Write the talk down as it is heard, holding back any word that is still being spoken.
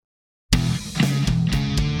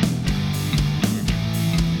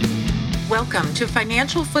Welcome to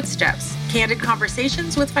Financial Footsteps, candid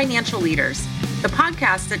conversations with financial leaders, the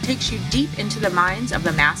podcast that takes you deep into the minds of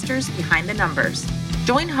the masters behind the numbers.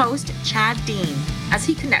 Join host Chad Dean as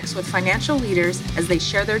he connects with financial leaders as they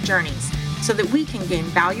share their journeys so that we can gain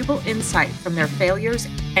valuable insight from their failures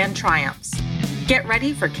and triumphs. Get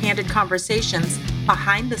ready for candid conversations,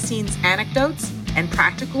 behind-the-scenes anecdotes, and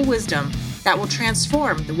practical wisdom that will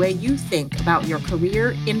transform the way you think about your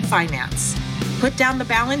career in finance. Put down the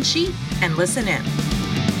balance sheet and listen in.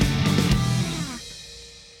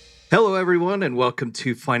 Hello, everyone, and welcome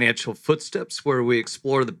to Financial Footsteps, where we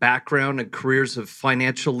explore the background and careers of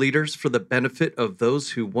financial leaders for the benefit of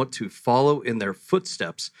those who want to follow in their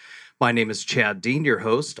footsteps. My name is Chad Dean, your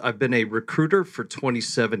host. I've been a recruiter for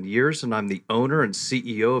 27 years, and I'm the owner and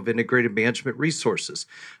CEO of Integrated Management Resources,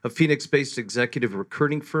 a Phoenix-based executive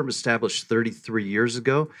recruiting firm established 33 years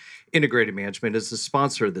ago. Integrated Management is the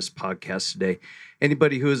sponsor of this podcast today.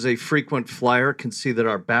 Anybody who is a frequent flyer can see that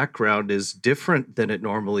our background is different than it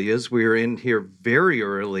normally is. We are in here very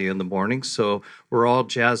early in the morning, so we're all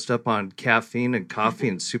jazzed up on caffeine and coffee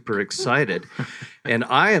and super excited. And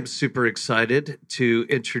I am super excited to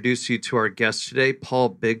introduce you to our guest today,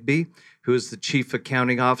 Paul Bigbee, who is the Chief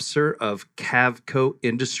Accounting Officer of Cavco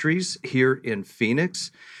Industries here in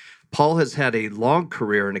Phoenix. Paul has had a long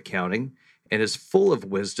career in accounting and is full of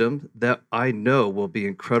wisdom that I know will be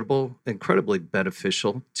incredibly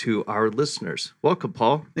beneficial to our listeners. Welcome,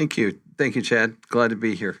 Paul. Thank you, Chad. Glad to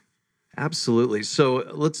be here. Absolutely. So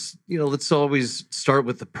let's always start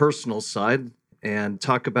with the personal side and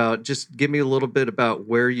talk about, just give me a little bit about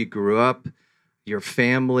where you grew up, your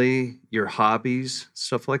family, your hobbies,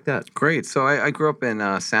 stuff like that. Great. So I grew up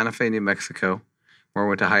in Santa Fe, New Mexico, where I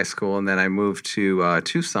went to high school, and then I moved to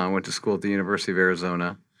Tucson, went to school at the University of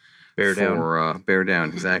Arizona. Bear down,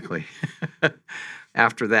 exactly.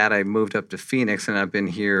 After that, I moved up to Phoenix, and I've been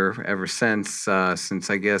here ever since I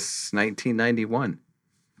guess 1991.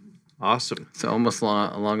 Awesome. So almost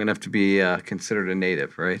long enough to be considered a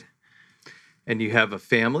native, right? And you have a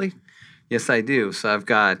family? Yes, I do. So I've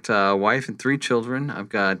got a wife and 3 children. I've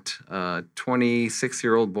got a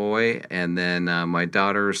 26-year-old boy, and then my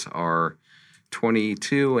daughters are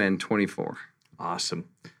 22 and 24. Awesome.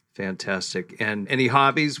 Fantastic. And any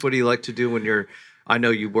hobbies? What do you like to do when you're, I know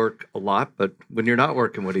you work a lot, but when you're not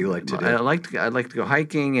working, what do you like to do? I like to go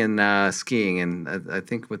hiking and skiing. And I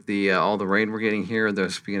think with all the rain we're getting here,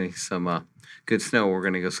 there's beginning some good snow. We're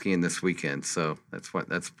going to go skiing this weekend. So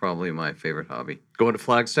that's probably my favorite hobby. Going to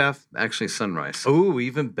Flagstaff? Actually, Sunrise. Oh,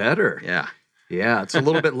 even better. Yeah. Yeah, it's a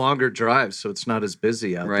little bit longer drive, so it's not as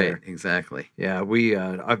busy out there. Right, exactly. Yeah,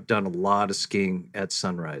 I've done a lot of skiing at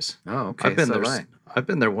Sunrise. Oh, okay. I've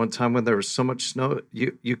been there one time when there was so much snow,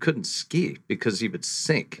 you couldn't ski because you would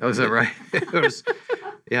sink. Oh, is that right?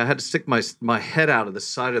 I had to stick my head out of the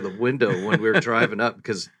side of the window when we were driving up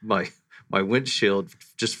because my windshield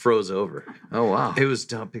just froze over. Oh, wow. It was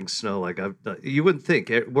dumping snow you wouldn't think.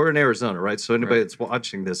 We're in Arizona, right? So anybody that's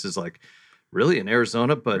watching this is like, really, in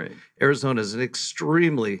Arizona? But right. Arizona is an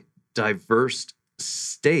extremely diverse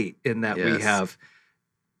state in that we have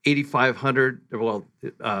 8,500. Well,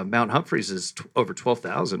 Mount Humphreys is over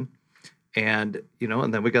 12,000, and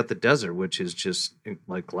and then we got the desert, which is just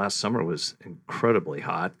like last summer was incredibly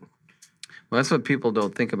hot. Well, that's what people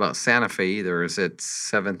don't think about Santa Fe either. Is it's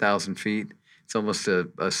 7,000 feet? It's almost a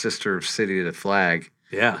sister city to Flag.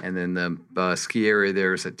 Yeah, and then the ski area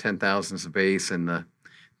there is at 10,000 as a base, and the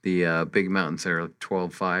big mountains there are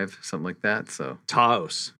 12.5, something like that. So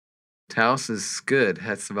Taos is good.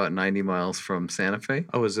 That's about 90 miles from Santa Fe.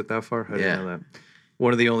 Oh, is it that far? I didn't know that.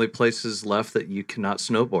 One of the only places left that you cannot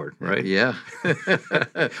snowboard, right? Yeah.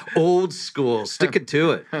 Old school. Sticking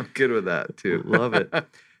to it. I'm good with that, too. Love it.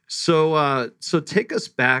 So take us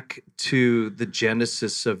back to the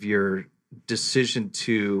genesis of your decision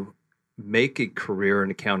to make a career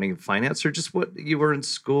in accounting and finance, or just what you were in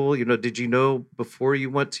school? Did you know before you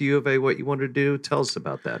went to U of A what you wanted to do? Tell us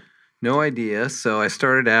about that. No idea. So I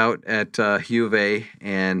started out at U of A,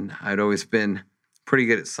 and I'd always been pretty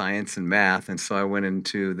good at science and math, and so I went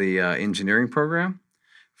into the engineering program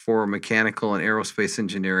for mechanical and aerospace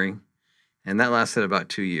engineering, and that lasted about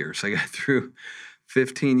 2 years. I got through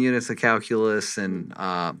 15 units of calculus and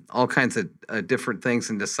all kinds of different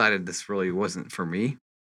things, and decided this really wasn't for me.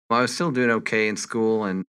 Well, I was still doing okay in school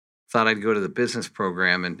and thought I'd go to the business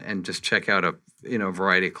program and just check out a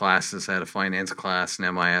variety of classes. I had a finance class,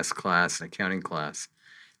 an MIS class, an accounting class.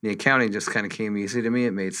 The accounting just kind of came easy to me.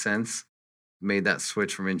 It made sense. Made that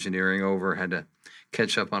switch from engineering over, had to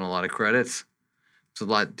catch up on a lot of credits. It's a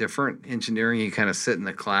lot different. Engineering, you kind of sit in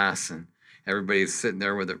the class and everybody's sitting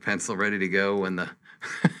there with their pencil ready to go when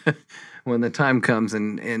when the time comes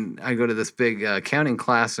and I go to this big accounting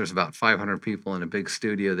class, there's about 500 people in a big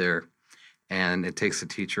studio there. And it takes a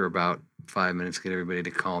teacher about 5 minutes to get everybody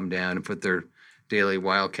to calm down and put their daily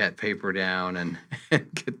Wildcat paper down and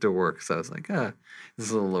get to work. So I was like, this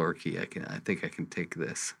is a little lower key. I think I can take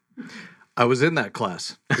this. I was in that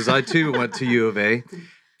class because I too went to U of A,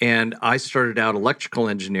 and I started out electrical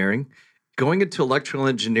engineering. Going into electrical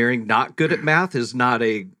engineering, not good at math is not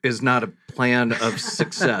a plan of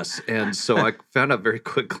success. And so I found out very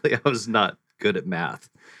quickly I was not good at math.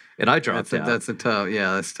 And I dropped out. That's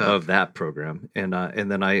tough of that program. And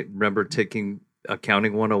then I remember taking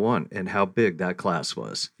Accounting 101 and how big that class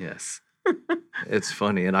was. Yes. It's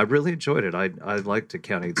funny. And I really enjoyed it. I liked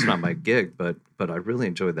accounting. It's not my gig, but I really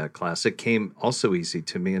enjoyed that class. It came also easy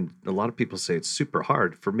to me. And a lot of people say it's super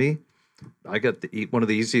hard. For me, I got one of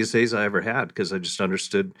the easiest days I ever had because I just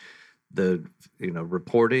understood the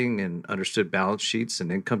reporting and understood balance sheets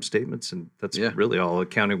and income statements. And that's really all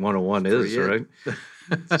Accounting 101 is, right?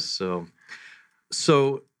 So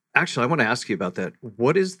actually, I want to ask you about that.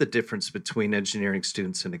 What is the difference between engineering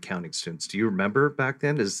students and accounting students? Do you remember back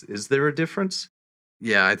then? Is there a difference?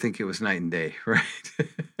 Yeah, I think it was night and day, right?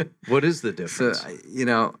 What is the difference?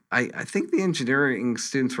 So, I think the engineering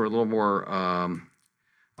students were a little more,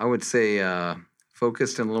 I would say,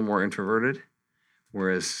 focused and a little more introverted,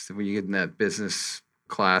 whereas when you get in that business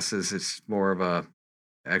classes, it's more of a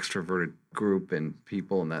extroverted group and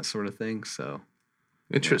people and that sort of thing. So.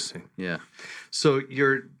 Interesting. Yeah. So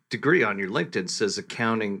your degree on your LinkedIn says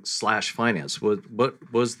accounting/finance.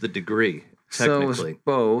 What was the degree technically? So it was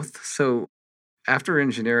both. So after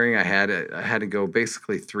engineering, I had to go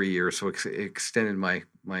basically 3 years. So it extended my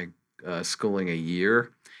schooling a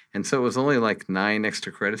year, and so it was only like 9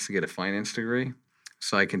 extra credits to get a finance degree.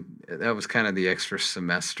 So that was kind of the extra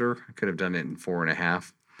semester. I could have done it in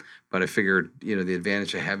 4.5, but I figured the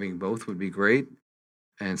advantage of having both would be great.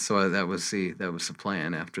 And so that was the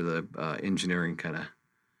plan after the engineering kind of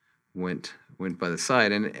went by the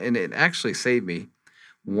side, and it actually saved me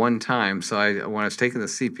one time. So when I was taking the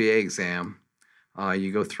CPA exam,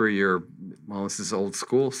 you go through this is old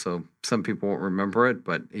school, so some people won't remember it,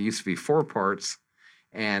 but it used to be 4 parts,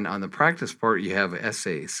 and on the practice part you have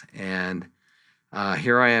essays. And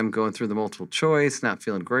here I am going through the multiple choice, not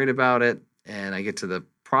feeling great about it, and I get to the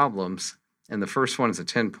problems, and the first one is a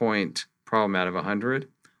 10-point problem out of 100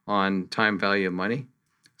 on time value of money.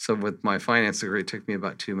 So with my finance degree, it took me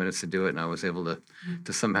about 2 minutes to do it, and I was able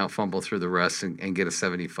to somehow fumble through the rest and get a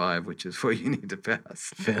 75, which is what you need to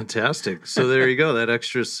pass. Fantastic. So there you go. That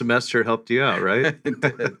extra semester helped you out, right? It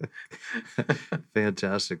did.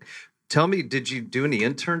 Fantastic. Tell me, did you do any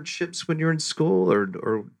internships when you were in school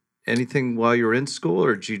or anything while you were in school,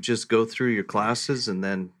 or did you just go through your classes and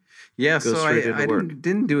then go straight into work?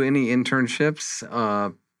 Didn't do any internships.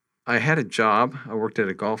 I had a job. I worked at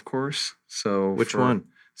a golf course. So which one?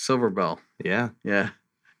 Silver Bell. Yeah.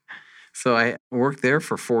 So I worked there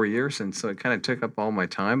for 4 years, and so it kind of took up all my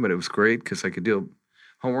time, but it was great because I could do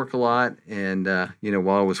homework a lot, and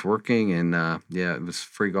while I was working, and it was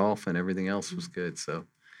free golf, and everything else was good. So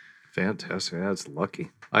fantastic. That's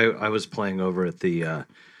lucky. I was playing over at the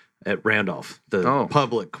at Randolph, the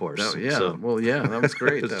public course. That was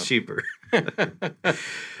great. It's cheaper.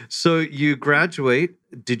 So you graduate.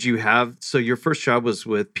 Did you so your first job was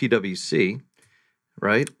with PwC,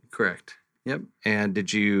 right? Correct. Yep. And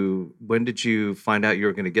when did you find out you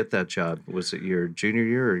were going to get that job? Was it your junior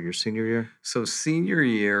year or your senior year? So senior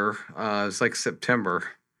year, it was like September,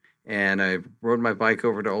 and I rode my bike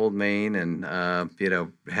over to Old Main and,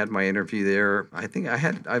 had my interview there. I think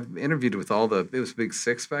I've interviewed with it was Big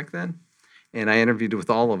Six back then, and I interviewed with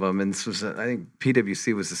all of them. And this was, I think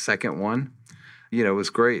PwC was the second one. It was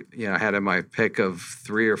great. I had my pick of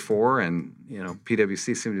 3 or 4, and,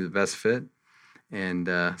 PwC seemed to be the best fit. And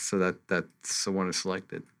so that's the one I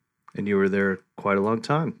selected. And you were there quite a long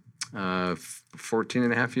time. 14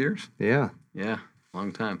 and a half years. Yeah. Yeah,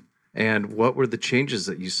 long time. And what were the changes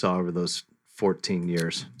that you saw over those 14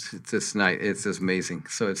 years? It's just amazing.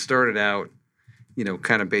 So it started out,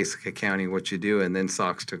 kind of basic accounting, what you do, and then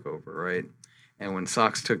SOX took over, right? And when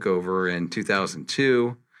SOX took over in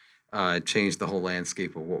 2002, it changed the whole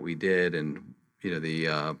landscape of what we did, and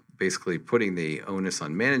basically putting the onus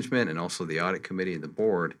on management and also the audit committee and the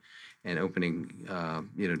board, and opening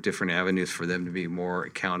different avenues for them to be more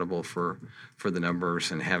accountable for the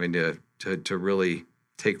numbers, and having to really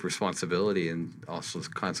take responsibility, and also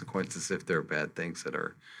consequences if there are bad things that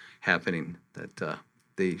are happening that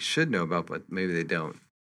they should know about, but maybe they don't.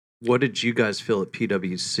 What did you guys feel at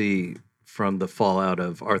PwC from the fallout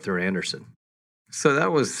of Arthur Andersen? So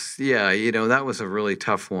that was, that was a really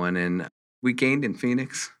tough one. And we gained in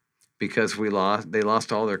Phoenix. because they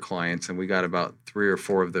lost all their clients, and we got about 3 or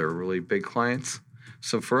 4 of their really big clients.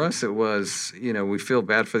 So for us, it was, we feel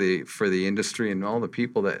bad for the industry and all the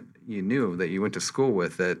people that you knew, that you went to school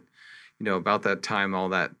with, that, about that time, all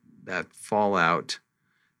that fallout.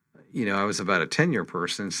 I was about a 10-year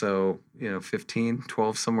person, so, 15,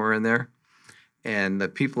 12, somewhere in there. And the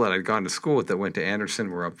people that I'd gone to school with that went to Anderson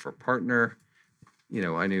were up for partner.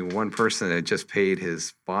 I knew one person that had just paid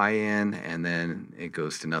his buy-in, and then it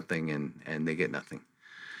goes to nothing, and they get nothing.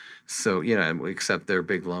 So, except their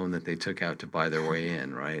big loan that they took out to buy their way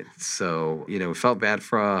in, right? So, we felt bad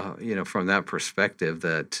for, from that perspective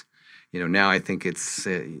that, now I think it's,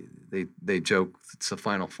 they joke it's the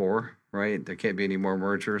Final Four, right? There can't be any more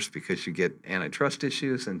mergers because you get antitrust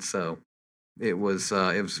issues. And so it was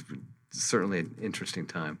certainly an interesting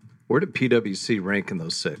time. Where did PwC rank in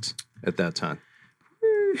those 6 at that time?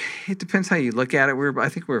 It depends how you look at it. I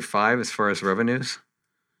think we were 5 as far as revenues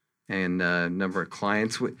and number of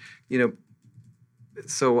clients.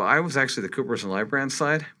 So I was actually the Coopers and Lybrand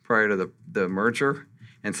side prior to the merger.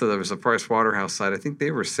 And so there was a Price Waterhouse side. I think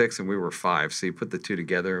they were 6 and we were 5. So you put the two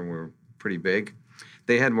together and we were pretty big.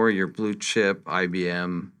 They had more of your blue chip,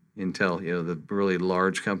 IBM, Intel, the really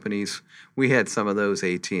large companies. We had some of those.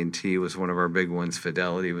 AT&T was one of our big ones.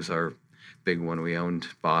 Fidelity was our big one. We owned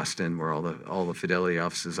Boston, where all the Fidelity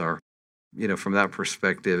offices are. From that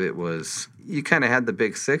perspective, it was, you kind of had the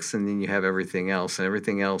big 6, and then you have everything else, and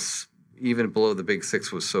everything else, even below the big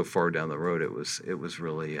 6, was so far down the road. It was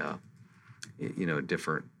really, a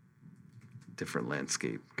different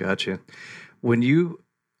landscape. Gotcha. When you,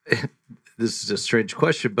 this is a strange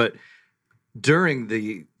question, but during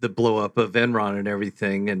the blow up of Enron and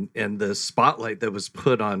everything, and the spotlight that was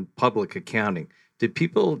put on public accounting, did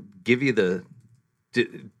people give you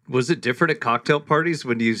was it different at cocktail parties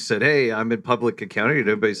when you said, "Hey, I'm in public accounting"? Did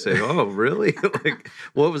everybody say, "Oh, really?"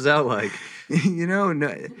 What was that like? No,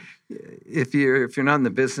 if you're not in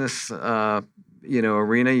the business,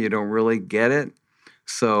 arena, you don't really get it.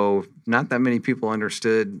 So not that many people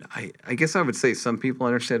understood. I guess I would say some people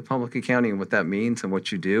understand public accounting and what that means and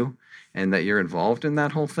what you do, and that you're involved in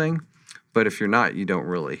that whole thing. But if you're not, you don't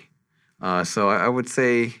really. So I would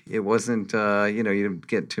say it wasn't, you didn't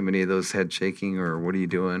get too many of those head shaking or what are you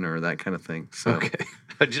doing or that kind of thing. So. Okay.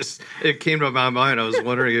 It came to my mind. I was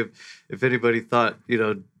wondering if anybody thought,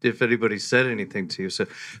 if anybody said anything to you.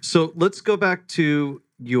 So let's go back to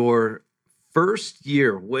your first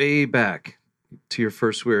year, way back to your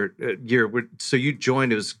first year. So you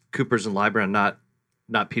joined, it was Coopers and Lybrand, not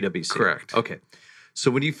PwC. Correct. Okay.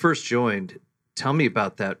 So when you first joined, tell me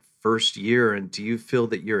about that first year, and do you feel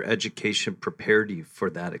that your education prepared you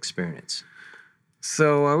for that experience?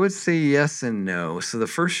 So I would say yes and no. So the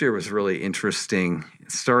first year was really interesting.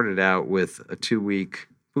 It started out with a 2-week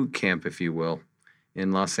boot camp, if you will,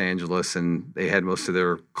 in Los Angeles, and they had most of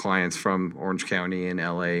their clients from Orange County and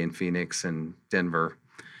LA and Phoenix and Denver.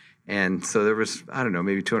 And so there was, I don't know,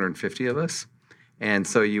 maybe 250 of us. And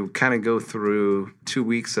so you kind of go through 2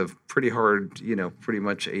 weeks of pretty hard, pretty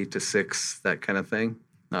much 8 to 6, that kind of thing.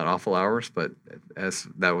 Not awful hours, but as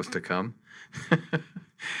that was to come.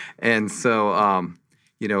 And so,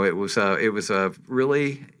 it was a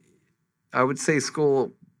really, I would say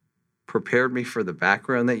school prepared me for the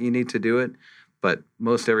background that you need to do it, but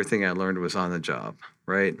most everything I learned was on the job,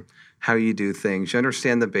 right? How you do things. You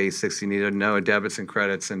understand the basics. You need to know debits and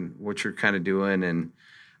credits and what you're kind of doing, and,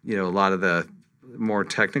 a lot of the more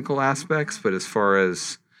technical aspects, but as far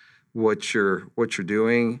as what you're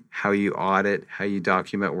doing, how you audit, how you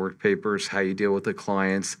document work papers, how you deal with the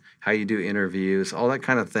clients, how you do interviews, all that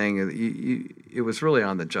kind of thing. It was really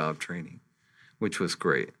on the job training, which was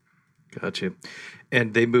great. Gotcha.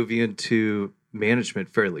 And they move you into management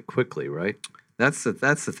fairly quickly, right? That's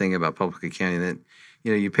the thing about public accounting, that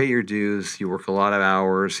you pay your dues, you work a lot of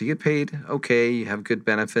hours, you get paid okay, you have good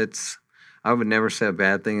benefits. I would never say a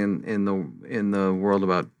bad thing in the world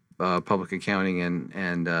about public accounting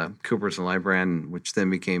and Coopers and Lybrand, which then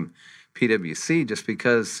became PwC, just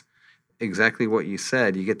because exactly what you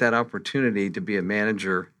said, you get that opportunity to be a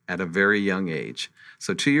manager at a very young age.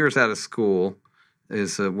 So 2 years out of school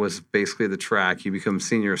was basically the track. You become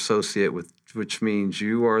senior associate, which means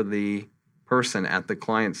you are the person at the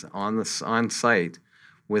clients on site,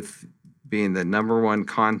 with being the number one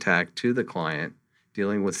contact to the client,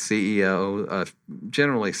 dealing with CEO,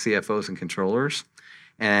 generally CFOs and controllers.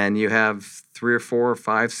 And you have 3 or 4 or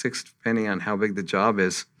 5, 6, depending on how big the job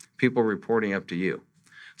is, people reporting up to you.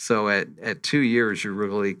 So at 2 years, you're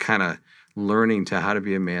really kind of learning how to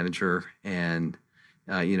be a manager, and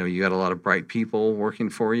you got a lot of bright people working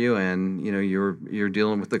for you, and you're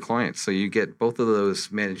dealing with the clients. So you get both of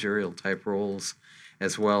those managerial type roles,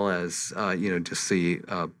 as well as just the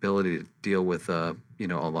ability to deal with all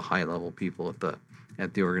the high level people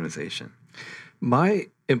at the organization. My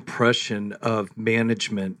impression of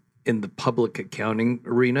management in the public accounting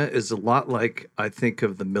arena is a lot like I think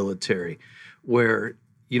of the military, where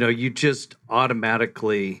you just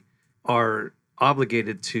automatically are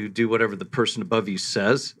obligated to do whatever the person above you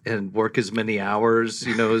says and work as many hours,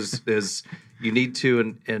 as you need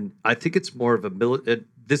to. And I think it's more of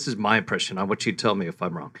this is my impression. I want you to tell me if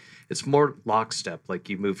I'm wrong. It's more lockstep, like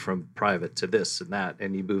you move from private to this and that,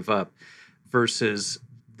 and you move up, versus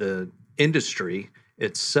the industry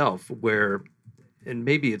itself, where, and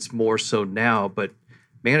maybe it's more so now, but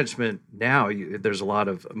management now, there's a lot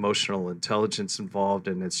of emotional intelligence involved,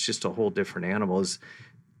 and it's just a whole different animal.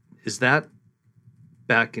 Is that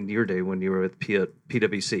back in your day when you were with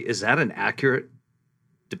PwC? Is that an accurate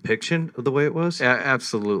depiction of the way it was?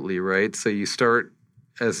 Absolutely, right. So you start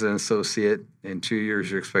as an associate. In 2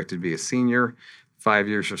 years, you're expected to be a senior. 5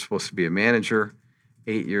 years, you're supposed to be a manager.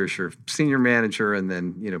 8 years, you're senior manager, and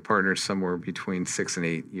then partners somewhere between 6 and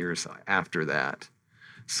 8 years after that.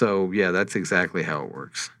 So yeah, that's exactly how it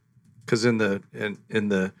works. Because in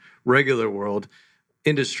the regular world,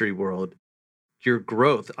 industry world, your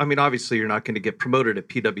growth, I mean, obviously you're not going to get promoted at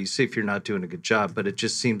PwC if you're not doing a good job, but it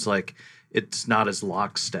just seems like it's not as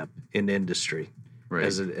lockstep in industry, right,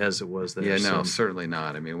 as it was there. Yeah, no, certainly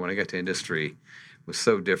not. I mean, when I got to industry, it was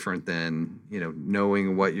so different than,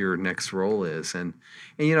 knowing what your next role is. And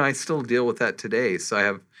I still deal with that today. So I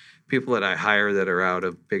have people that I hire that are out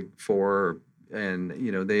of Big Four, and,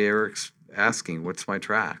 they are asking, what's my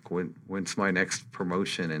track? When's my next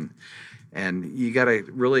promotion? And you got to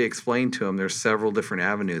really explain to them there's several different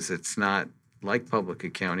avenues. It's not like public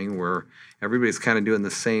accounting where everybody's kind of doing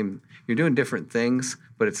the same. You're doing different things,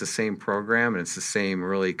 but it's the same program and it's the same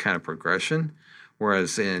really kind of progression.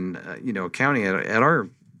 Whereas in, accounting at our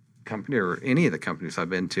company or any of the companies I've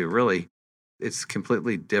been to, really, it's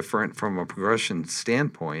completely different from a progression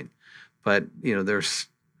standpoint. But, there's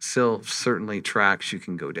still certainly tracks you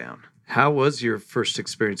can go down. How was your first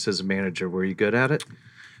experience as a manager? Were you good at it?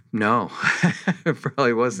 No, it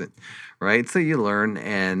probably wasn't, right? So you learn,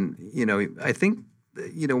 and I think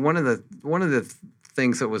one of the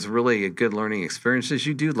things that was really a good learning experience is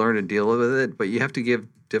you do learn to deal with it, but you have to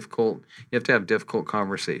have difficult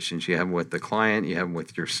conversations. You have them with the client, you have them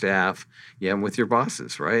with your staff, you have them with your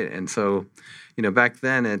bosses, right? And so, back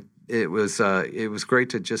then it was great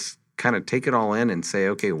to just kind of take it all in and say,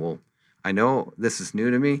 okay, well, I know this is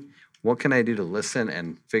new to me. What can I do to listen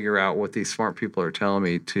and figure out what these smart people are telling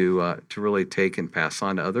me to really take and pass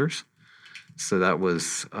on to others? So that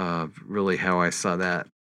was really how I saw that.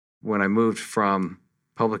 When I moved from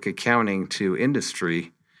public accounting to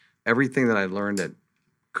industry, everything that I learned at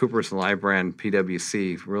Coopers and Lybrand,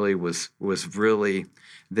 PwC, really was really.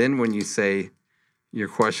 Then when you say your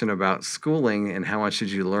question about schooling and how much did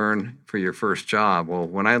you learn for your first job? Well,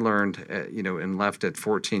 when I learned, and left at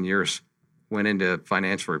 14 years, went into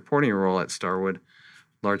financial reporting role at Starwood,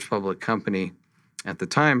 large public company at the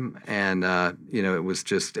time. And, it was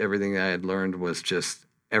just everything I had learned was just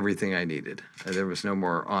everything I needed. There was no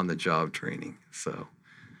more on-the-job training. So,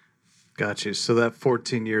 got you. So that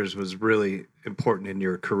 14 years was really important in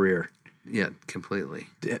your career. Yeah, completely.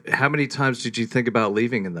 How many times did you think about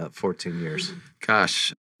leaving in that 14 years?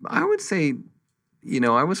 Gosh, I would say,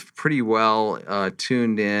 I was pretty well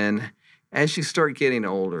tuned in as you start getting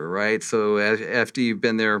older, right? So after you've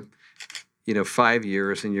been there, 5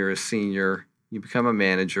 years and you're a senior, you become a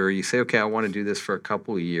manager. You say, okay, I want to do this for a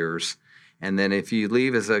couple of years. And then if you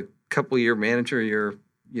leave as a couple year manager, you're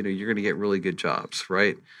going to get really good jobs,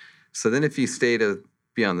 right? So then if you stay to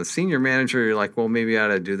be on the senior manager, you're like, well, maybe I ought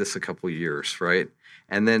to do this a couple of years, right?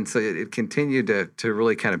 And then so it continued to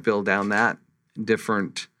really kind of build down that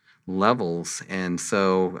different levels. And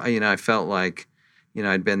so, I felt like,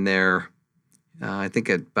 I'd been there, I think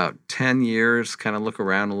at about 10 years, kind of look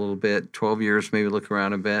around a little bit, 12 years, maybe look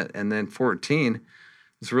around a bit. And then 14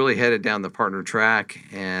 was really headed down the partner track.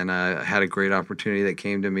 And I had a great opportunity that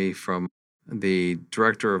came to me from the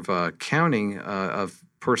director of accounting of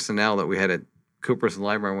personnel that we had at Coopers and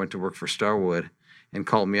Lybrand. Went to work for Starwood and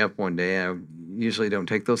called me up one day. I usually don't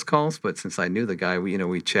take those calls, but since I knew the guy,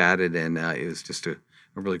 we chatted, and it was just a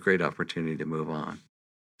really great opportunity to move on.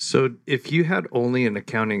 So if you had only an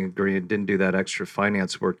accounting degree and didn't do that extra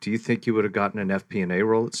finance work, do you think you would have gotten an FP&A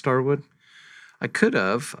role at Starwood? I could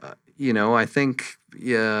have. I think,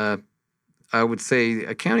 I would say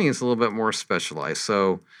accounting is a little bit more specialized.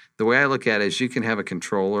 So the way I look at it is you can have a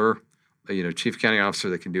controller, chief accounting officer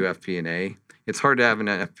that can do FP&A. It's hard to have an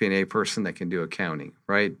FP&A person that can do accounting,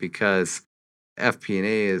 right? Because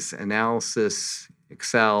FP&A is analysis,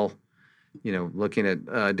 Excel, looking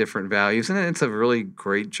at different values. And it's a really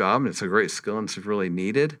great job, and it's a great skill, and it's really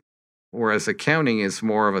needed. Whereas accounting is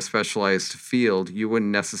more of a specialized field, you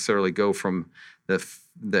wouldn't necessarily go from the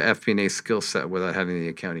FP&A skill set without having the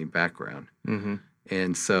accounting background. Mm-hmm.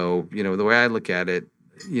 And so, the way I look at it,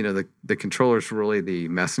 the controller is really the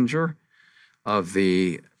messenger of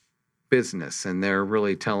the business, and they're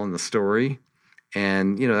really telling the story.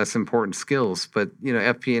 And, that's important skills. But,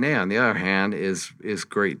 FP&A, on the other hand, is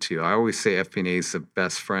great too. I always say FP&A is the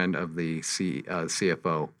best friend of the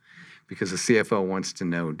CFO, because the CFO wants to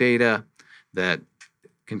know data that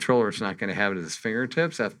controller's not going to have at his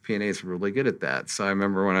fingertips. FP&A is really good at that. So I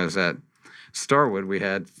remember when I was at Starwood, we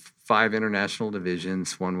had 5 international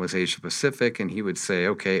divisions. One was Asia Pacific, and he would say,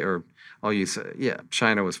 okay, or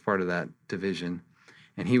China was part of that division.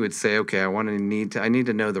 And he would say, okay, I need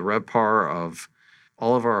to know the RevPAR of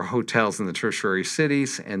all of our hotels in the tertiary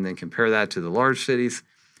cities, and then compare that to the large cities.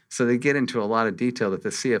 So they get into a lot of detail that the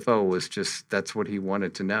CFO was that's what he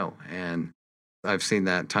wanted to know. And I've seen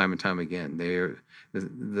that time and time again. The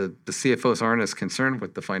CFOs aren't as concerned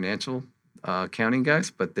with the financial accounting guys,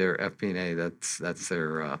 but their FP&A, that's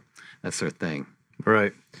their thing.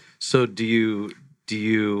 Right. So do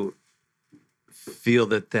you feel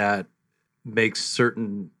that makes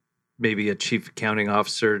certain, maybe a chief accounting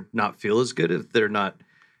officer, not feel as good if they're not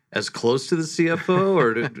as close to the CFO,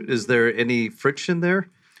 or is there any friction there?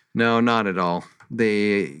 No, not at all.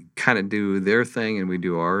 They kind of do their thing and we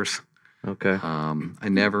do ours. Okay. I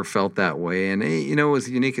never felt that way. And, what was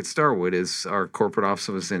unique at Starwood is our corporate office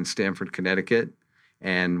was in Stamford, Connecticut,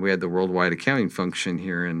 and we had the worldwide accounting function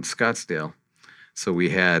here in Scottsdale. So we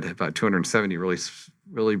had about 270 really,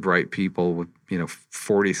 really bright people with,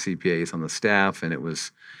 40 CPAs on the staff, and it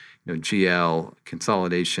was, GL,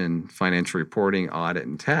 consolidation, financial reporting, audit,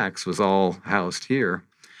 and tax was all housed here,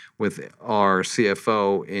 with our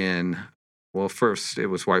CFO in, first it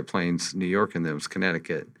was White Plains, New York, and then it was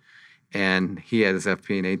Connecticut. And he had his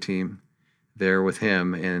FP&A team there with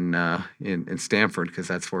him in Stamford, because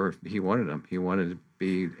that's where he wanted them. He wanted to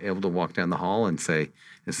be able to walk down the hall and say,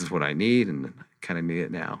 this is what I need, and I kind of need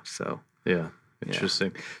it now. So yeah,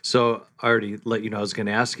 interesting. Yeah. So I already let you know I was going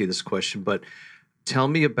to ask you this question, but tell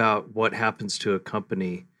me about what happens to a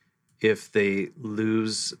company if they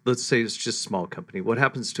lose, let's say it's just a small company. What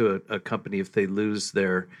happens to a company if they lose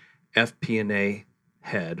their FP&A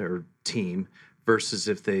head or team versus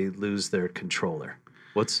if they lose their controller?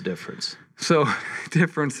 What's the difference? So the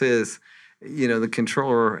difference is, the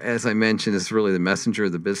controller, as I mentioned, is really the messenger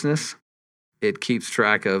of the business. It keeps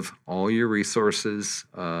track of all your resources.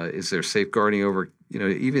 Is there safeguarding over,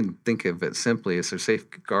 even think of it simply, is there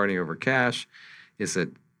safeguarding over cash? Is it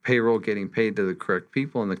payroll getting paid to the correct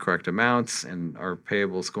people in the correct amounts, and are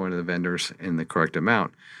payables going to the vendors in the correct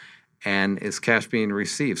amount? And is cash being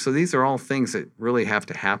received? So these are all things that really have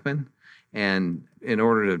to happen. And in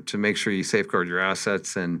order to make sure you safeguard your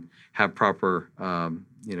assets and have proper,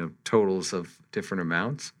 totals of different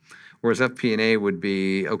amounts. Whereas FP&A would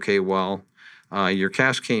be, okay, your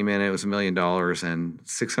cash came in, it was $1 million, and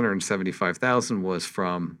 $675,000 was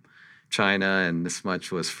from China, and this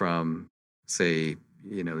much was from, say,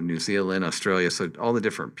 New Zealand, Australia, so all the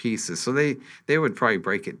different pieces. So they would probably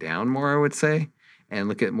break it down more, I would say, and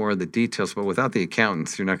look at more of the details. But without the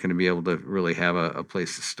accountants, you're not going to be able to really have a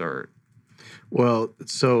place to start. Well,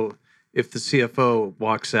 so if the CFO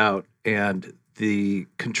walks out and the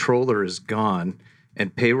controller is gone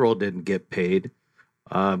and payroll didn't get paid,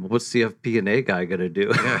 what's the FP&A guy going to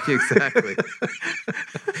do? Yeah, exactly.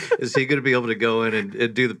 Is he going to be able to go in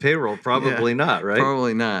and do the payroll? Probably not, right?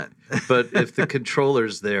 Probably not. But if the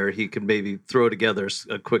controller's there, he can maybe throw together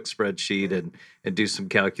a quick spreadsheet and do some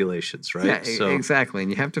calculations, right? Yeah, exactly. And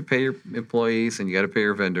you have to pay your employees, and you got to pay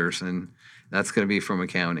your vendors, and that's going to be from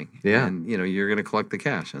accounting. Yeah. And, you're going to collect the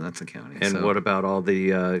cash, and that's accounting. And what about all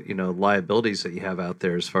the, liabilities that you have out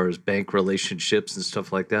there as far as bank relationships and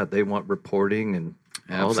stuff like that? They want reporting and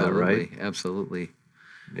all that, right? Absolutely.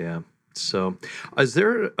 Yeah. So is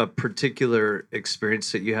there a particular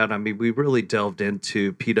experience that you had? I mean, we really delved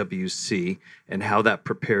into PwC and how that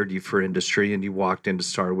prepared you for industry, and you walked into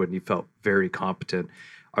Starwood and you felt very competent.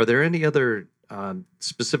 Are there any other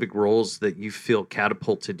specific roles that you feel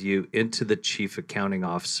catapulted you into the chief accounting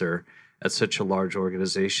officer at such a large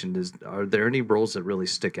organization? Are there any roles that really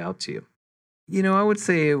stick out to you? I would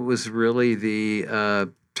say it was really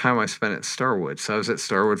the time I spent at Starwood. So I was at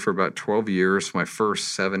Starwood for about 12 years. My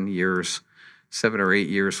first 7 or 8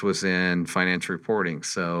 years was in financial reporting.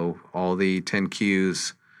 So all the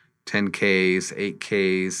 10Qs, 10Ks,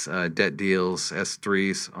 8Ks, debt deals,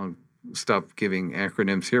 S3s. I'll stop giving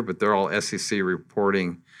acronyms here, but they're all SEC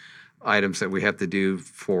reporting items that we have to do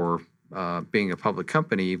for being a public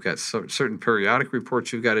company. You've got certain periodic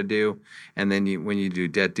reports you've got to do, and then when you do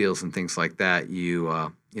debt deals and things like that, you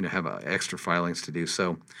have extra filings to do.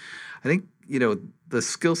 So I think the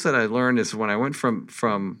skill set I learned is when I went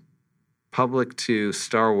from public to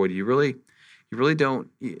Starwood, you really don't,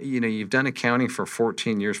 you've done accounting for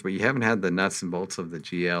 14 years, but you haven't had the nuts and bolts of the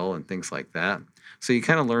GL and things like that. So you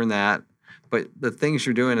kind of learn that. But the things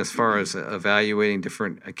you're doing as far as evaluating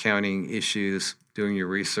different accounting issues, doing your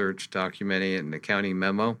research, documenting it, and accounting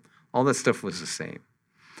memo, all that stuff was the same.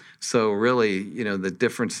 So really, the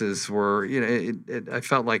differences were, I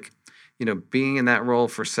felt like, being in that role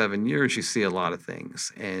for 7 years, you see a lot of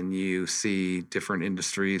things, and you see different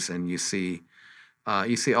industries, and you see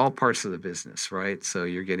all parts of the business, right? So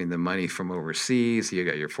you're getting the money from overseas. You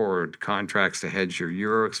got your forward contracts to hedge your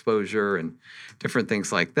euro exposure and different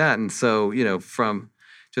things like that. And so, from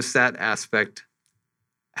just that aspect,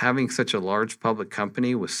 having such a large public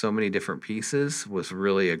company with so many different pieces was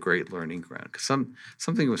really a great learning ground, because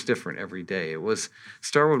something was different every day.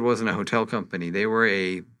 Starwood wasn't a hotel company. They were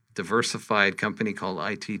a diversified company called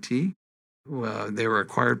ITT. They were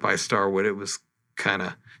acquired by Starwood. It was kind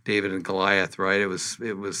of David and Goliath, right? It was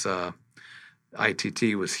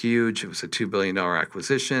ITT was huge. It was a $2 billion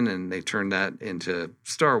acquisition, and they turned that into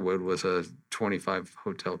Starwood, was a 25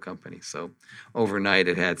 hotel company. So overnight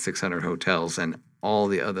it had 600 hotels and all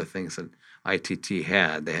the other things that ITT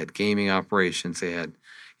had. They had gaming operations. They had,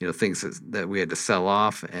 things that we had to sell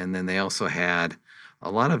off. And then they also had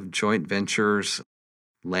a lot of joint ventures,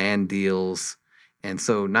 land deals. And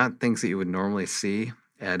so not things that you would normally see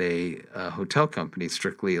at a hotel company,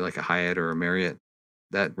 strictly like a Hyatt or a Marriott.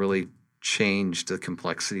 That really changed the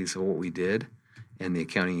complexities of what we did and the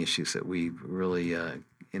accounting issues that we really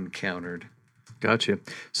encountered. Gotcha.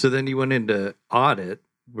 So then you went into audit.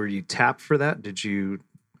 Were you tapped for that?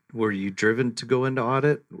 Were you driven to go into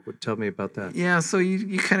audit? Tell me about that. Yeah, so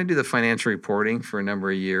you kind of do the financial reporting for a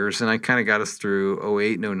number of years, and I kind of got us through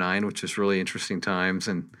 2008 and 2009, which is really interesting times.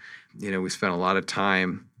 And, we spent a lot of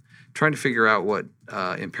time trying to figure out what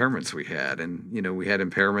impairments we had. And, we had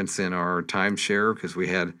impairments in our timeshare because we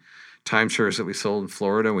had timeshares that we sold in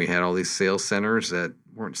Florida, and we had all these sales centers that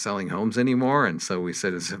weren't selling homes anymore. And so we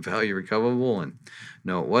said, is it value recoverable? And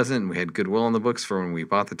no, it wasn't. We had goodwill on the books for when we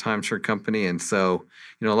bought the timeshare company. And so,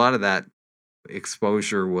 a lot of that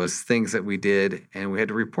exposure was things that we did, and we had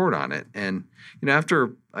to report on it. And,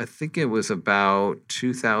 after, I think it was about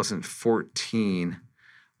 2014,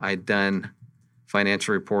 I'd done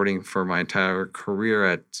financial reporting for my entire career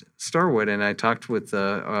at Starwood, and I talked with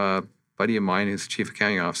a buddy of mine who's chief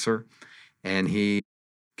accounting officer, and he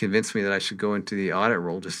convinced me that I should go into the audit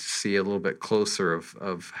role just to see a little bit closer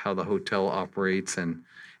of how the hotel operates and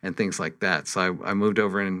things like that. So I moved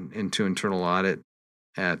over into internal audit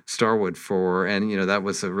at Starwood that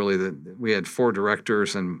was we had 4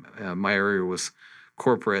 directors, and my area was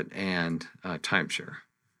corporate and timeshare.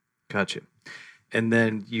 Gotcha. And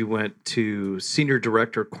then you went to Senior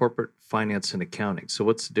Director, Corporate Finance and Accounting. So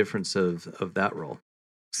what's the difference of that role?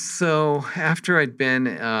 So after I'd been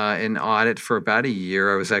in audit for about a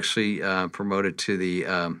year, I was actually promoted to the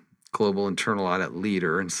Global Internal Audit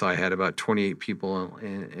Leader. And so I had about 28 people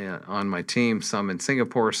on my team, some in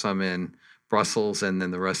Singapore, some in Brussels, and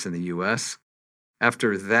then the rest in the U.S.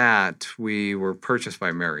 After that, we were purchased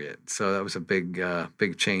by Marriott. So that was a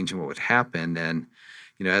big change in what had happened. And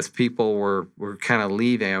as people were kind of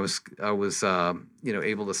leaving, I was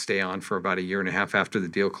able to stay on for about a year and a half after the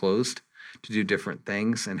deal closed to do different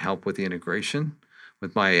things and help with the integration.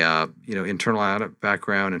 With my internal audit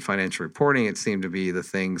background and financial reporting, it seemed to be the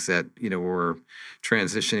things that were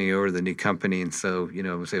transitioning over to the new company, and so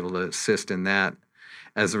I was able to assist in that.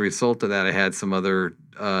 As a result of that, I had some other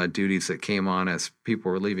duties that came on as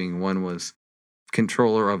people were leaving. One was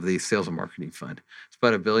controller of the sales and marketing fund. It's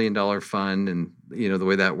about $1 billion fund, and the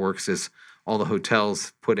way that works is all the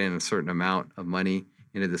hotels put in a certain amount of money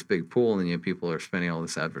into this big pool, and then people are spending all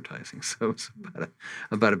this advertising. So it's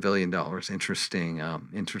about $1 billion.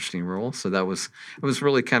 Interesting role. So it was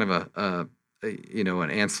really kind of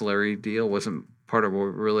an ancillary deal. It wasn't part of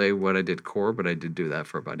really what I did core, but I did do that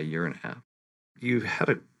for about a year and a half. You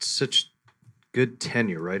had such good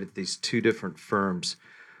tenure, right, at these 2 different firms.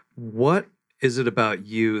 What is it about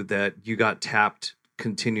you that you got tapped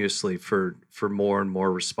continuously for more and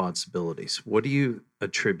more responsibilities? What do you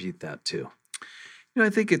attribute that to? I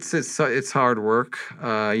think it's hard work.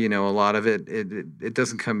 A lot of it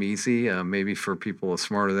doesn't come easy. Maybe for people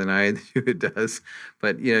smarter than I, it does.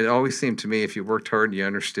 But it always seemed to me if you worked hard and you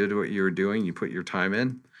understood what you were doing, you put your time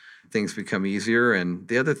in, things become easier. And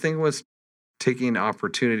the other thing was taking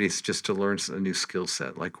opportunities just to learn a new skill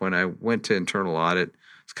set. Like when I went to internal audit,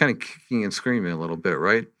 it's kind of kicking and screaming a little bit,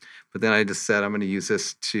 right? But then I just said, I'm going to use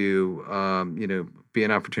this to, be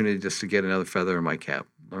an opportunity just to get another feather in my cap,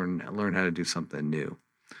 learn how to do something new.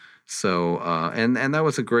 So, and that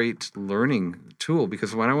was a great learning tool,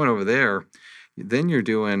 because when I went over there, then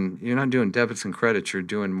you're not doing debits and credits, you're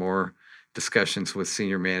doing more discussions with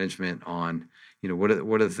senior management on, what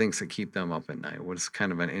are the things that keep them up at night? What is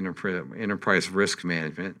kind of an enterprise risk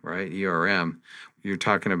management, right? ERM. You're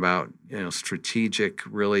talking about, strategic,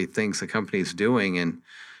 really things the company's doing. And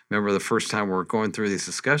remember the first time we're going through these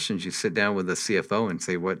discussions, you sit down with the CFO and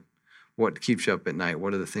say, what keeps you up at night?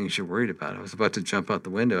 What are the things you're worried about? I was about to jump out the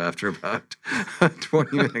window after about a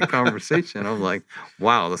 20-minute conversation. I'm like,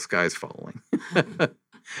 wow, the sky's falling. But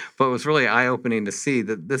it was really eye-opening to see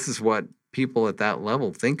that this is what people at that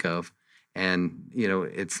level think of. And,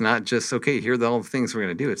 it's not just, okay, here are all the things we're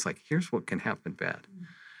going to do. It's like, here's what can happen bad.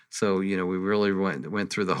 So, we really went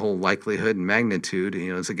through the whole likelihood and magnitude.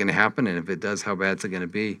 Is it going to happen? And if it does, how bad is it going to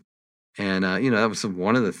be? And, that was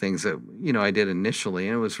one of the things that, I did initially.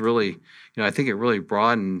 And it was really, I think it really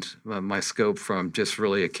broadened my scope from just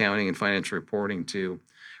really accounting and financial reporting to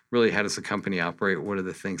really how does the company operate? What are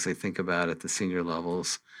the things they think about at the senior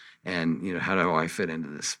levels? And, how do I fit into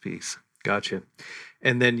this piece? Gotcha.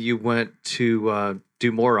 And then you went to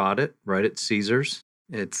do more audit, right, at Caesars?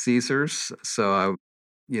 At Caesars. So,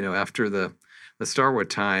 after the Starwood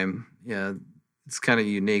time, it's kind of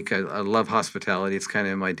unique. I love hospitality. It's kind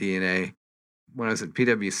of in my DNA. When I was at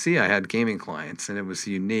PwC, I had gaming clients, and it was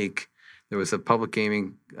unique. There was a public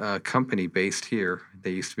gaming company based here.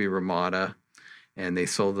 They used to be Ramada, and they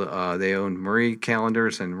owned Marie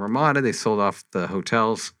calendars and Ramada. They sold off the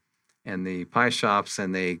hotels and the pie shops,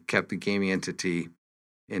 and they kept the gaming entity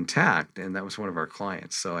intact, and that was one of our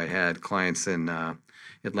clients. So I had clients in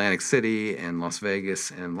Atlantic City and Las Vegas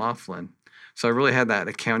and Laughlin. So I really had that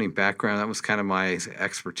accounting background. That was kind of my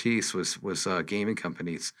expertise was gaming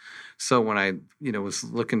companies. So when I was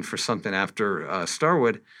looking for something after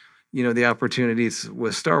Starwood, the opportunities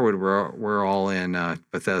with Starwood were all in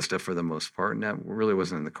Bethesda for the most part, and that really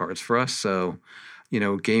wasn't in the cards for us. So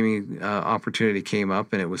gaming opportunity came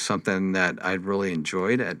up, and it was something that I'd really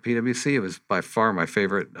enjoyed at PwC. It was by far my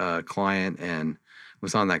favorite client, and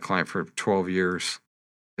was on that client for 12 years.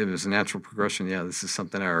 It was a natural progression. Yeah, this is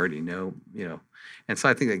something I already know, And so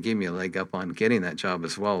I think that gave me a leg up on getting that job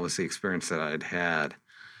as well, was the experience that I'd had.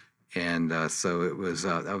 And so it was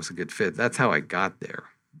that was a good fit. That's how I got there.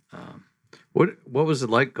 What was it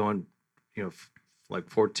like going, like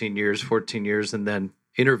 14 years, and then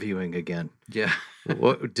interviewing again? Yeah.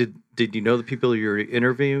 What did you know the people you were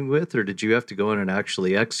interviewing with, or did you have to go in and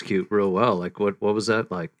actually execute real well? Like what was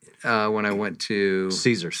that like? When I went to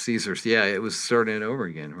Caesars, yeah, it was starting it over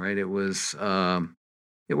again, right? It was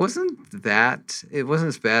it wasn't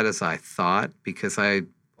as bad as I thought, because I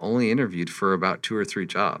only interviewed for about 2 or 3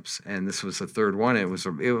 jobs, and this was the third one. It was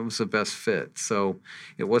the best fit, so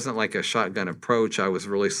it wasn't like a shotgun approach. I was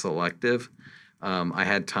really selective. I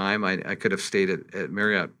had time. I could have stayed at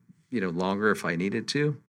Marriott, longer if I needed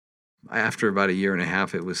to. After about a year and a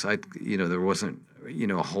half, there wasn't,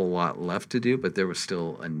 a whole lot left to do, but there was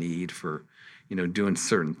still a need for, doing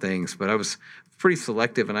certain things. But I was pretty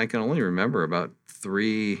selective, and I can only remember about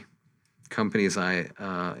 3 companies I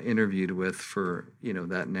interviewed with for,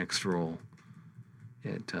 that next role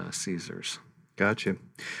at Caesars. Gotcha.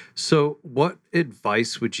 So what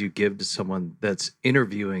advice would you give to someone that's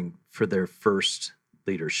interviewing for their first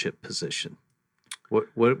leadership position?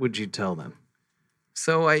 What would you tell them?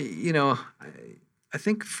 So I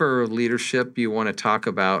think for leadership, you want to talk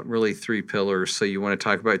about really 3 pillars. So you want to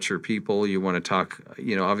talk about your people. You want to talk,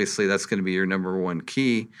 obviously that's going to be your number one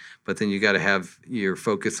key, but then you got to have your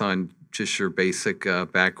focus on just your basic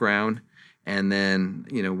background. And then,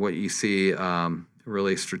 what you see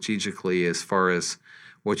really strategically as far as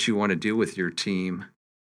what you want to do with your team,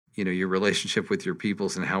 your relationship with your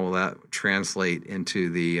peoples, and how will that translate into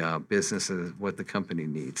the business and what the company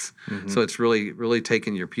needs. Mm-hmm. So it's really, really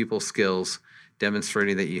taking your people skills,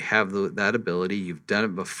 demonstrating that you have that ability. You've done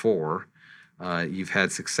it before. You've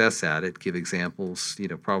had success at it. Give examples,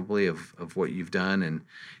 probably of what you've done. And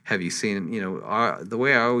have you seen, the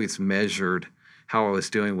way I always measured how I was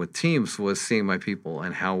doing with teams was seeing my people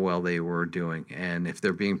and how well they were doing. And if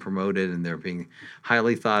they're being promoted and they're being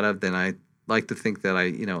highly thought of, then I like to think that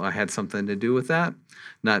I had something to do with that.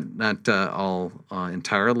 Not all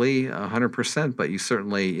entirely 100%, but you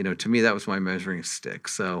certainly, to me, that was my measuring stick.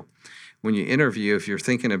 So when you interview, if you're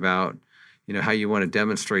thinking about, how you want to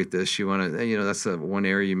demonstrate this, you want to, that's the one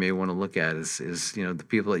area you may want to look at is the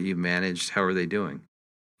people that you've managed, how are they doing?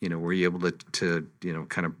 were you able to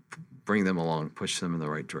kind of bring them along, push them in the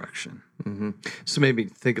right direction? Mm-hmm. So maybe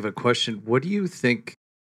think of a question. What do you think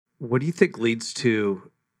leads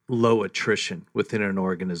to low attrition within an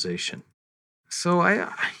organization? So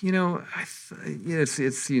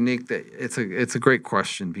it's unique that it's a great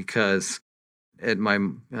question, because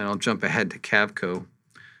and I'll jump ahead to Cavco.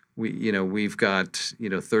 We've got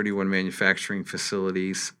 31 manufacturing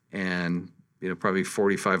facilities and probably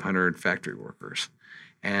 4,500 factory workers,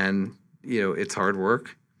 and it's hard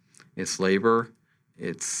work, it's labor,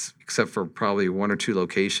 it's except for probably one or two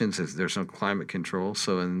locations, there's no climate control,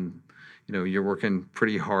 you're working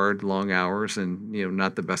pretty hard, long hours, and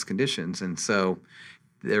not the best conditions, and so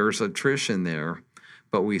there's attrition there,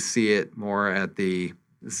 but we see it more at the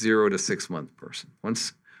 0 to 6 month person.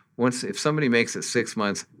 Once if somebody makes it 6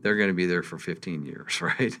 months, they're going to be there for 15 years,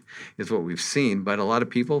 right? Is what we've seen. But a lot of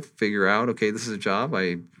people figure out, okay, this is a job.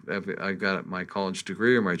 I've got my college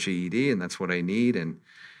degree or my GED, and that's what I need, and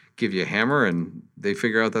give you a hammer, and they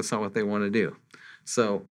figure out that's not what they want to do.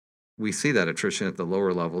 So we see that attrition at the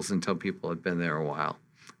lower levels until people have been there a while,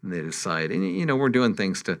 and they decide. And we're doing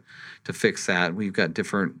things to fix that. We've got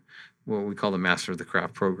different, what we call the Master of the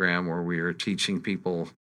Craft program, where we are teaching people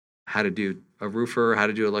how to do a roofer, how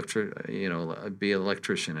to do be an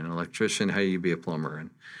electrician, and an electrician, how you be a plumber,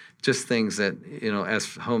 and just things that,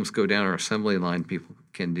 as homes go down our assembly line, people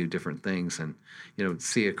can do different things and,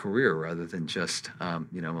 see a career rather than just, a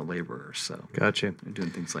laborer. So Gotcha.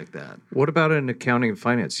 Doing things like that. What about in accounting and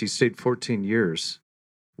finance? You stayed 14 years.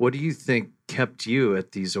 What do you think kept you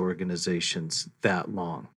at these organizations that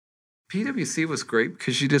long? PwC was great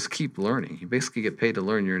because you just keep learning. You basically get paid to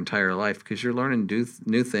learn your entire life because you're learning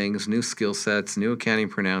new things, new skill sets, new accounting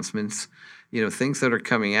pronouncements, things that are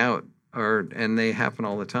coming out and they happen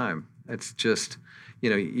all the time. It's just,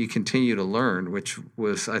 you continue to learn, which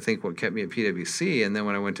was, I think, what kept me at PwC. And then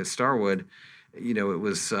when I went to Starwood, it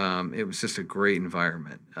was just a great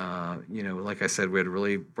environment. Like I said, we had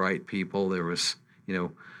really bright people. There was,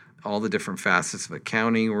 all the different facets of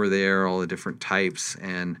accounting were there, all the different types,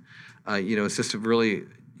 and it's just a really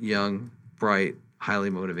young, bright, highly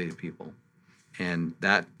motivated people. And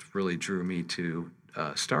that really drew me to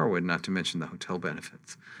Starwood, not to mention the hotel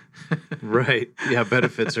benefits. Right. Yeah,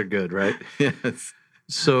 benefits are good, right? Yes.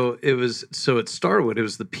 So at Starwood, it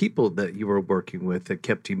was the people that you were working with that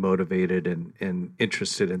kept you motivated and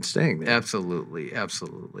interested in staying there. Absolutely. And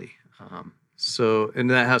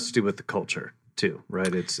that has to do with the culture too,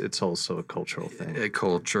 right? It's also a cultural thing. A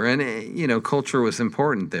culture, and culture was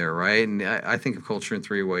important there, right? And I think of culture in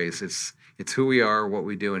three ways. It's who we are, what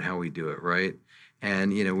we do, and how we do it, right?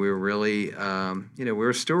 And we were really,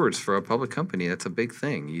 we're stewards for a public company. That's a big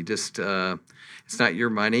thing. You just, it's not your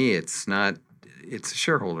money. It's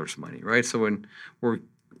shareholders' money, right? So when we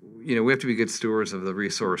have to be good stewards of the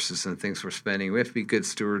resources and things we're spending. We have to be good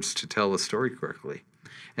stewards to tell the story correctly.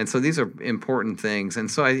 And so these are important things. And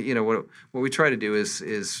so what we try to do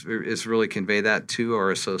is really convey that to our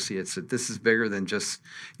associates, that this is bigger than just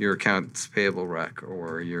your accounts payable rec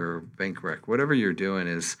or your bank rec. Whatever you're doing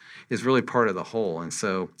is really part of the whole. And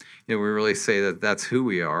so we really say that that's who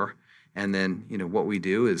we are. And then what we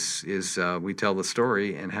do is we tell the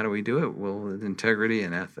story. And how do we do it? Well, with integrity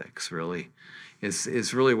and ethics really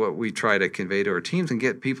is really what we try to convey to our teams and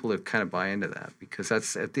get people to kind of buy into that, because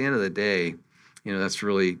that's, at the end of the day, that's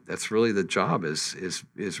really the job is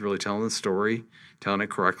really telling the story, telling it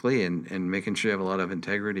correctly, and making sure you have a lot of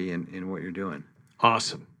integrity in what you're doing.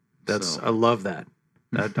 Awesome. I love that.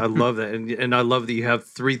 I love that. And I love that you have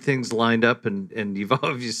three things lined up and you've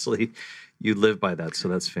obviously, you live by that. So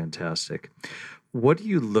that's fantastic. What do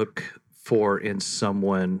you look for in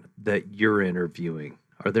someone that you're interviewing?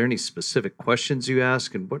 Are there any specific questions you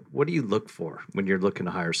ask, and what do you look for when you're looking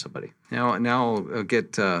to hire somebody? Now I'll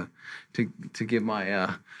get to give my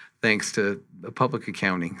thanks to public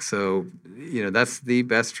accounting. So that's the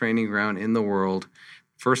best training ground in the world.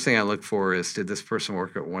 First thing I look for is, did this person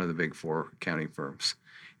work at one of the big four accounting firms?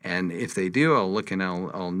 And if they do, I'll look and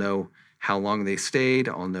I'll know how long they stayed.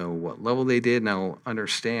 I'll know what level they did, and I'll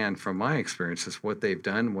understand from my experiences what they've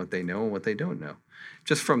done, what they know, and what they don't know.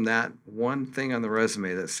 Just from that one thing on the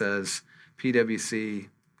resume that says PwC,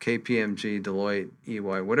 KPMG, Deloitte,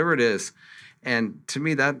 EY, whatever it is. And to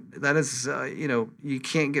me, that is, you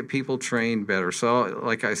can't get people trained better. So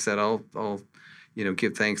like I said, I'll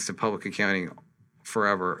give thanks to public accounting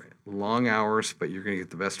forever. Long hours, but you're going to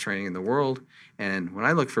get the best training in the world. And when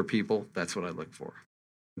I look for people, that's what I look for.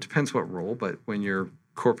 It depends what role, but when you're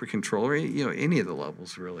corporate controller, any of the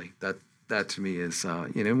levels really, that to me is,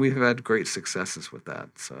 we've had great successes with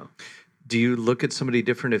that. So, do you look at somebody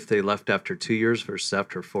different if they left after 2 years versus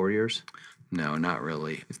after 4 years? No, not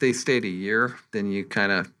really. If they stayed a year, then you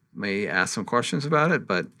kind of may ask some questions about it.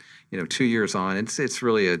 But 2 years on, it's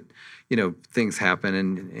really things happen,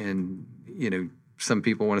 and some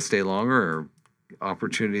people want to stay longer, or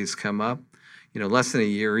opportunities come up. Less than a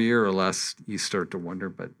year or less, you start to wonder.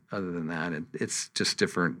 But other than that, it's just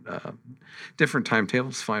different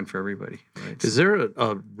timetables. Fine for everybody. Right? Is there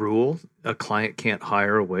a rule a client can't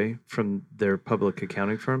hire away from their public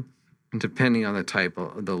accounting firm? Depending on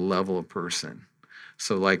the level of person.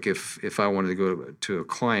 So like if I wanted to go to a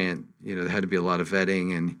client, there had to be a lot of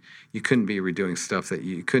vetting, and you couldn't be redoing stuff that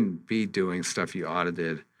you couldn't be doing stuff you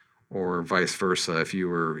audited, or vice versa. If you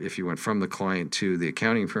went from the client to the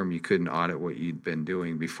accounting firm, you couldn't audit what you'd been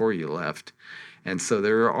doing before you left. And so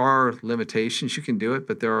there are limitations. You can do it,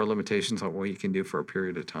 but there are limitations on what you can do for a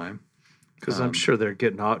period of time. Because I'm sure they're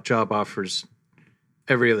getting job offers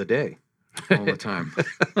every other day. All the time.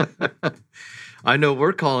 I know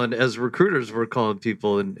as recruiters, we're calling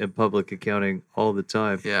people in public accounting all the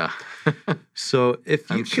time. Yeah. So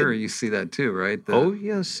I'm sure you see that too, right? Oh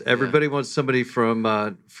yes, everybody wants somebody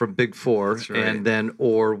from Big Four, That's right. and then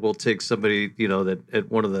we'll take somebody that at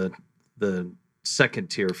one of the second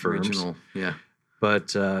tier firms. Regional, yeah.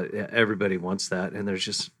 But everybody wants that, and there's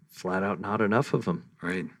just flat out not enough of them.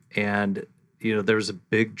 Right. And there's a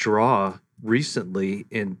big draw recently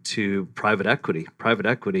into private equity. Private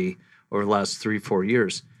equity over the last 3-4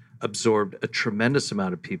 years absorbed a tremendous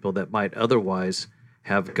amount of people that might otherwise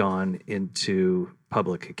have gone into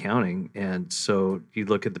public accounting. And so you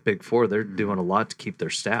look at the Big Four, they're doing a lot to keep their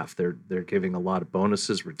staff. They're giving a lot of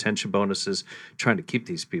bonuses, retention bonuses, trying to keep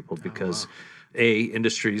these people because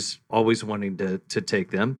industry's always wanting to take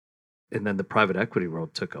them. And then the private equity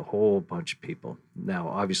world took a whole bunch of people. Now,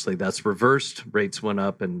 obviously, that's reversed. Rates went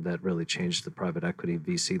up, and that really changed the private equity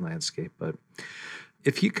VC landscape. But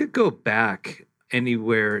if you could go back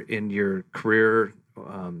anywhere in your career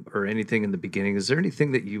or anything in the beginning, is there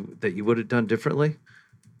anything that you would have done differently?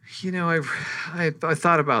 I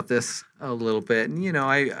thought about this a little bit, and you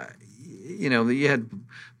had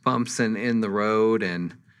bumps in the road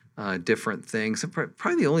and different things.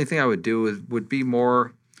 Probably the only thing I would do would be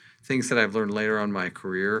more things that I've learned later on in my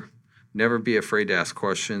career. Never be afraid to ask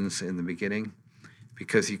questions in the beginning,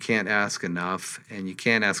 because you can't ask enough, and you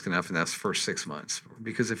can't ask enough in that first 6 months.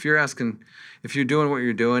 Because if you're doing what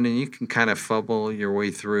you're doing, and you can kind of fumble your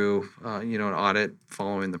way through, an audit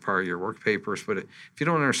following the part of your work papers, but if you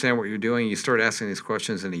don't understand what you're doing, you start asking these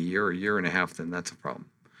questions in a year and a half, then that's a problem.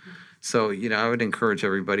 So, I would encourage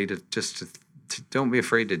everybody to don't be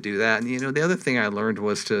afraid to do that. And, the other thing I learned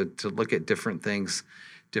was to look at different things,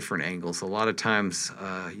 different angles. A lot of times,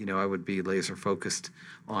 I would be laser focused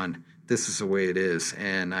on this is the way it is,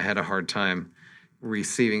 and I had a hard time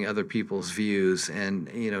receiving other people's views. And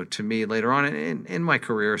to me, later on in my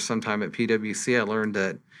career, sometime at PwC, I learned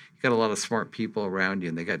that you got a lot of smart people around you,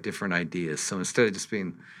 and they got different ideas. So instead of just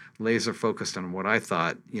being laser focused on what I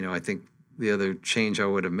thought, I think the other change I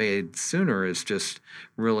would have made sooner is just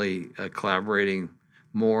really collaborating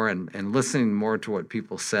more and listening more to what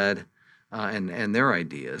people said. And their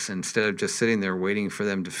ideas, instead of just sitting there waiting for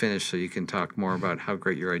them to finish so you can talk more about how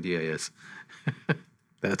great your idea is.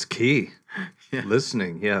 That's key. Yeah.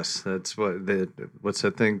 Listening, yes. That's what's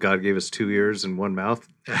that thing? God gave us 2 ears and 1 mouth.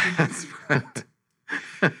 That's right.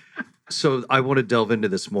 So I want to delve into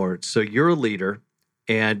this more. So you're a leader,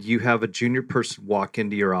 and you have a junior person walk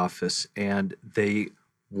into your office, and they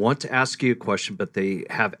want to ask you a question, but they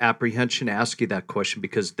have apprehension to ask you that question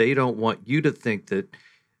because they don't want you to think that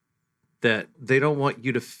they don't want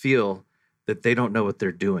you to feel that they don't know what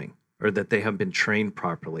they're doing or that they haven't been trained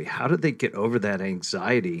properly. How do they get over that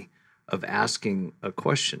anxiety of asking a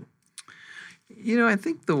question? I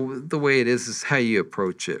think the way it is how you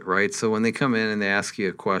approach it, right? So when they come in and they ask you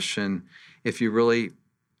a question, if you really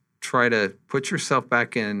try to put yourself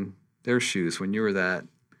back in their shoes when you were that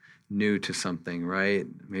new to something, right?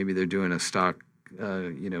 Maybe they're doing a stock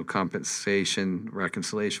compensation,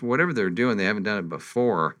 reconciliation, whatever they're doing, they haven't done it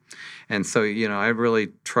before. And so, I really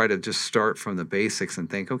try to just start from the basics and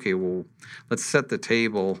think, okay, well, let's set the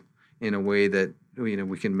table in a way that,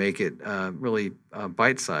 we can make it really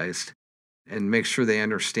bite-sized and make sure they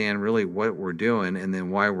understand really what we're doing and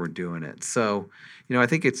then why we're doing it. So, I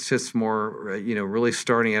think it's just more, really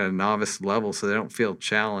starting at a novice level so they don't feel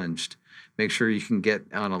challenged. Make sure you can get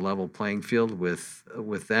on a level playing field with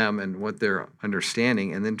them and what they're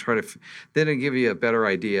understanding, and then then it'll give you a better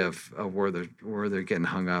idea of where they're getting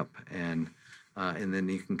hung up, and then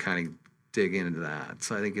you can kind of dig into that.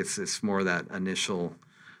 So I think it's more that initial,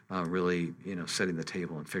 really setting the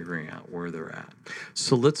table and figuring out where they're at.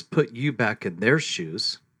 So let's put you back in their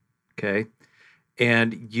shoes, okay?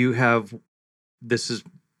 And you have this is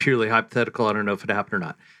purely hypothetical. I don't know if it happened or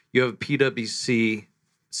not. You have a PwC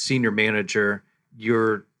senior manager,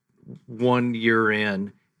 you're 1 year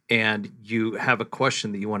in, and you have a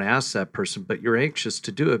question that you want to ask that person, but you're anxious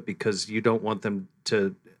to do it because you don't want them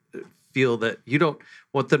to feel that you don't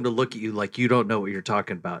want them to look at you like you don't know what you're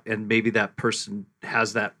talking about. And maybe that person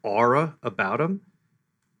has that aura about them,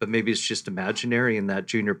 but maybe it's just imaginary in that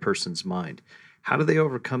junior person's mind. How do they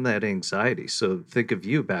overcome that anxiety? So think of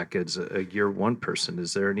you back as a year one person.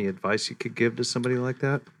 Is there any advice you could give to somebody like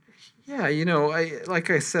that? Yeah, like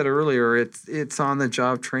I said earlier, it's on the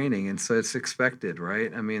job training, and so it's expected,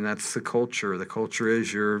 right? I mean, that's the culture. The culture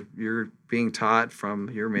is you're being taught from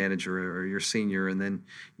your manager or your senior, and then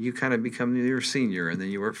you kind of become your senior, and then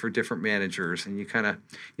you work for different managers, and you kind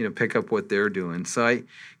of pick up what they're doing. So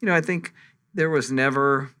I think there was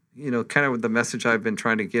never kind of the message I've been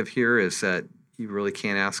trying to give here is that you really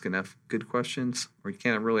can't ask enough good questions, or you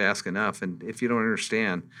can't really ask enough, and if you don't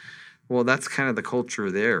understand. Well, that's kind of the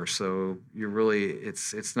culture there. So you're really,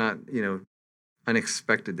 it's not,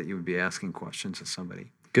 unexpected that you would be asking questions of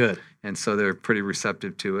somebody. Good. And so they're pretty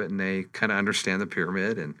receptive to it, and they kind of understand the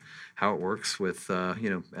pyramid and how it works with,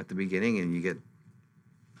 at the beginning, and you get,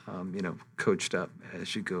 coached up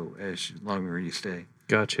as you go, longer you stay.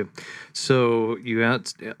 Gotcha. So you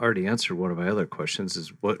already answered one of my other questions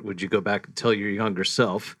is what would you go back and tell your younger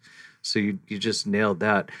self? So you just nailed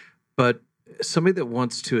that. But somebody that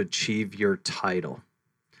wants to achieve your title,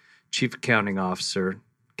 Chief Accounting Officer,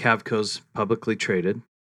 Cavco's publicly traded.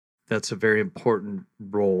 That's a very important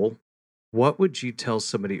role. What would you tell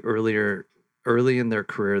somebody early in their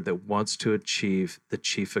career that wants to achieve the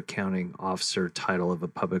Chief Accounting Officer title of a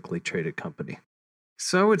publicly traded company?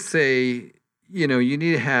 So I would say, you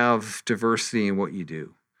need to have diversity in what you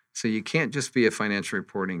do. So you can't just be a financial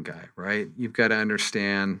reporting guy, right? You've got to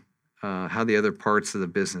understand how the other parts of the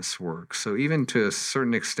business work. So even to a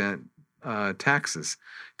certain extent, taxes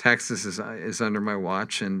is under my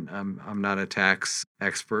watch, and I'm not a tax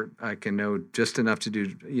expert. I can know just enough to do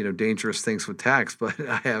dangerous things with tax, but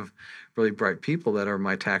I have really bright people that are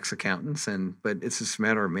my tax accountants, but it's just a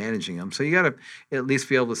matter of managing them. So you got to at least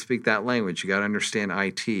be able to speak that language. You got to understand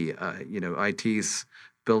IT. IT's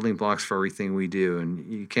building blocks for everything we do,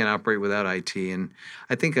 and you can't operate without IT. And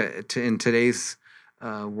I think in today's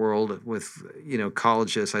world with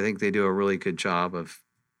colleges, I think they do a really good job of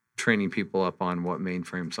training people up on what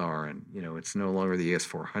mainframes are, and it's no longer the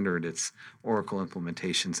ES400, it's Oracle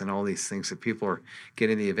implementations and all these things that people are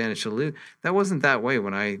getting the advantage to do. That wasn't that way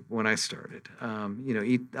when I started.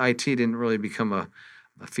 IT didn't really become a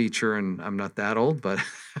feature, and I'm not that old, but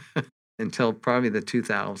until probably the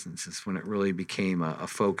 2000s is when it really became a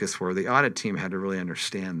focus where the audit team had to really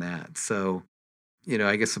understand that. So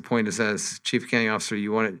I guess the point is, as Chief Accounting Officer,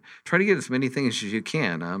 you want to try to get as many things as you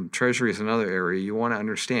can. Treasury is another area you want to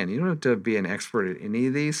understand. You don't have to be an expert at any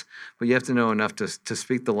of these, but you have to know enough to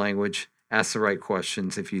speak the language, ask the right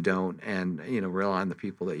questions if you don't, and rely on the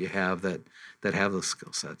people that you have that have those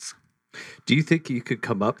skill sets. Do you think you could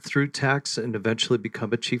come up through tax and eventually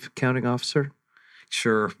become a Chief Accounting Officer?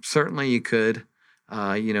 Sure, certainly you could.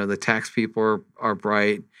 The tax people are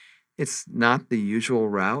bright. It's not the usual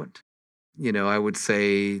route. I would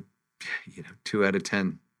say, 2 out of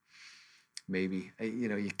 10, maybe.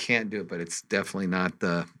 You can't do it, but it's definitely not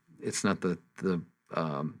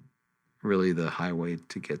really the highway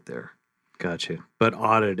to get there. Gotcha. But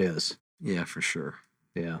audit is. Yeah, for sure.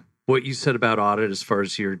 Yeah. What you said about audit, as far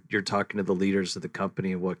as you're talking to the leaders of the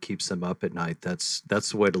company and what keeps them up at night, that's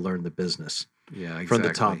the way to learn the business. Yeah, exactly. From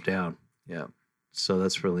the top down. Yeah. So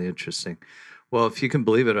that's really interesting. Well, if you can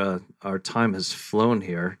believe it, our time has flown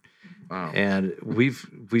here. Wow. And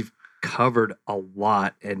we've covered a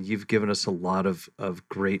lot, and you've given us a lot of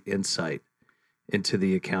great insight into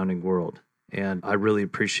the accounting world. And I really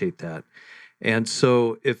appreciate that. And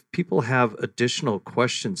so if people have additional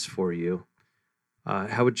questions for you,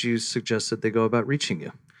 how would you suggest that they go about reaching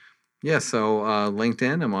you? Yeah, so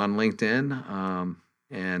LinkedIn, I'm on LinkedIn,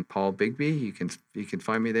 and Paul Bigbee, you can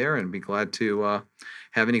find me there, and be glad to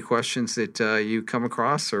have any questions that you come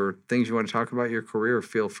across or things you want to talk about your career.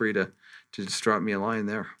 Feel free to just drop me a line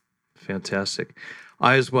there. Fantastic.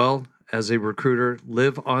 I, as well, as a recruiter,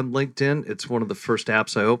 live on LinkedIn. It's one of the first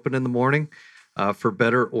apps I open in the morning, for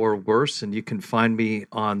better or worse, and you can find me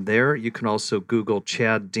on there. You can also Google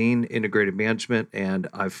Chad Dean Integrated Management, and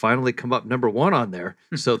I've finally come up number 1 on there.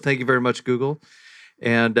 So thank you very much, Google.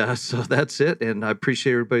 And so that's it, and I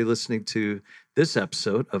appreciate everybody listening to this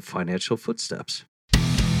episode of Financial Footsteps.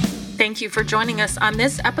 Thank you for joining us on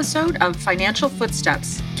this episode of Financial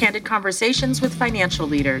Footsteps, Candid Conversations with Financial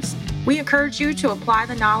Leaders. We encourage you to apply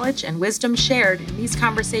the knowledge and wisdom shared in these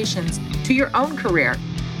conversations to your own career.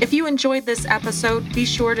 If you enjoyed this episode, be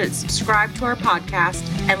sure to subscribe to our podcast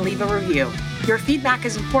and leave a review. Your feedback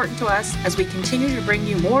is important to us as we continue to bring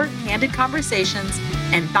you more candid conversations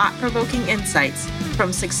and thought-provoking insights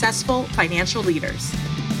from successful financial leaders.